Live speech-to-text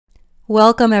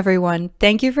Welcome everyone.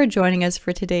 Thank you for joining us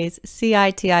for today's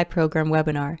CITI program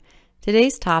webinar.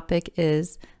 Today's topic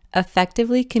is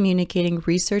effectively communicating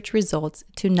research results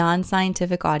to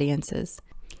non-scientific audiences.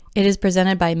 It is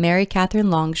presented by Mary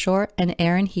Catherine Longshore and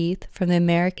Aaron Heath from the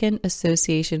American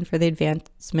Association for the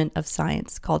Advancement of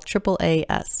Science, called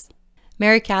AAAS.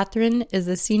 Mary Catherine is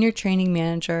the Senior Training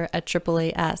Manager at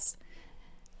AAAS.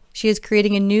 She is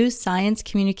creating a new science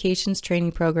communications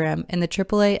training program in the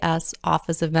AAAS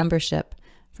Office of Membership.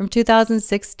 From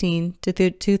 2016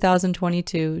 to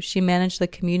 2022, she managed the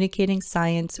Communicating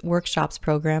Science Workshops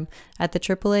program at the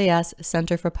AAAS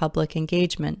Center for Public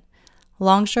Engagement.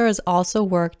 Longshore has also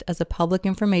worked as a public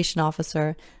information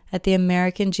officer at the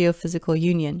American Geophysical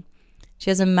Union. She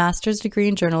has a master's degree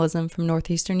in journalism from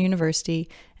Northeastern University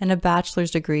and a bachelor's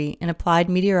degree in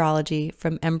applied meteorology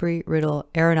from Embry-Riddle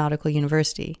Aeronautical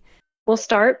University. We'll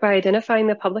start by identifying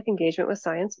the public engagement with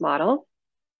science model.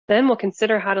 Then we'll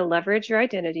consider how to leverage your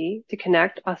identity to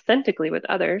connect authentically with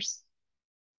others.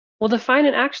 We'll define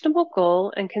an actionable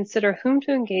goal and consider whom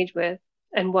to engage with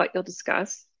and what you'll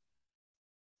discuss.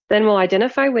 Then we'll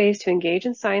identify ways to engage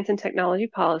in science and technology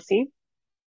policy.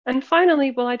 And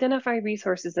finally, we'll identify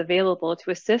resources available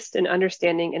to assist in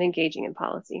understanding and engaging in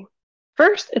policy.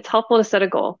 First, it's helpful to set a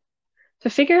goal. To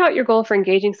figure out your goal for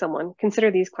engaging someone, consider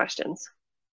these questions.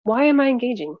 Why am I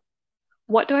engaging?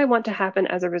 What do I want to happen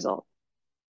as a result?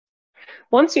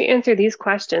 Once you answer these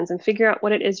questions and figure out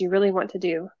what it is you really want to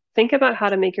do, think about how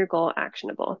to make your goal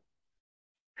actionable.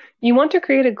 You want to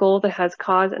create a goal that has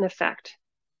cause and effect.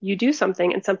 You do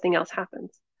something and something else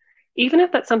happens. Even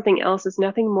if that something else is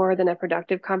nothing more than a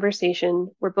productive conversation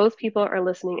where both people are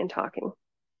listening and talking.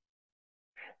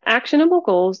 Actionable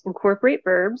goals incorporate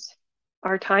verbs,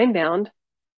 are time-bound,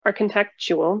 are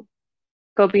contextual,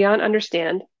 go beyond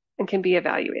understand, and can be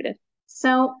evaluated.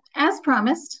 So, as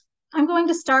promised, I'm going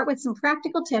to start with some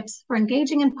practical tips for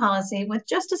engaging in policy with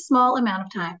just a small amount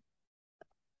of time.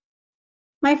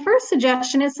 My first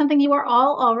suggestion is something you are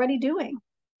all already doing.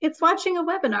 It's watching a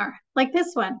webinar like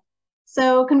this one.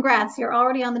 So congrats, you're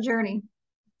already on the journey.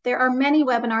 There are many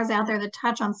webinars out there that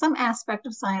touch on some aspect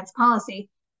of science policy,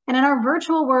 and in our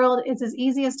virtual world, it's as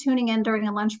easy as tuning in during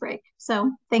a lunch break. So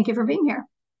thank you for being here.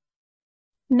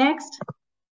 Next,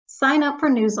 sign up for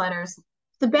newsletters.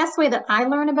 The best way that I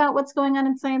learn about what's going on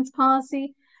in science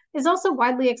policy is also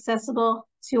widely accessible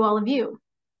to all of you.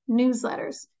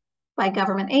 Newsletters by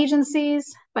government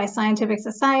agencies, by scientific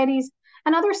societies,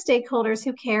 and other stakeholders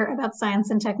who care about science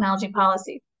and technology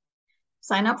policy.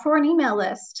 Sign up for an email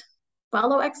list,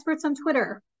 follow experts on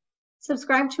Twitter,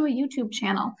 subscribe to a YouTube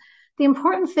channel. The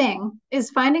important thing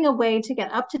is finding a way to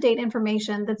get up-to-date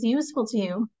information that's useful to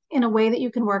you in a way that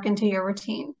you can work into your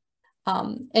routine.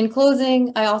 In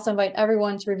closing, I also invite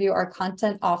everyone to review our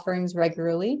content offerings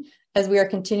regularly, as we are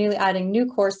continually adding new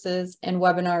courses and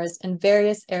webinars in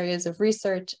various areas of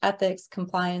research, ethics,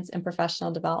 compliance, and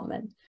professional development.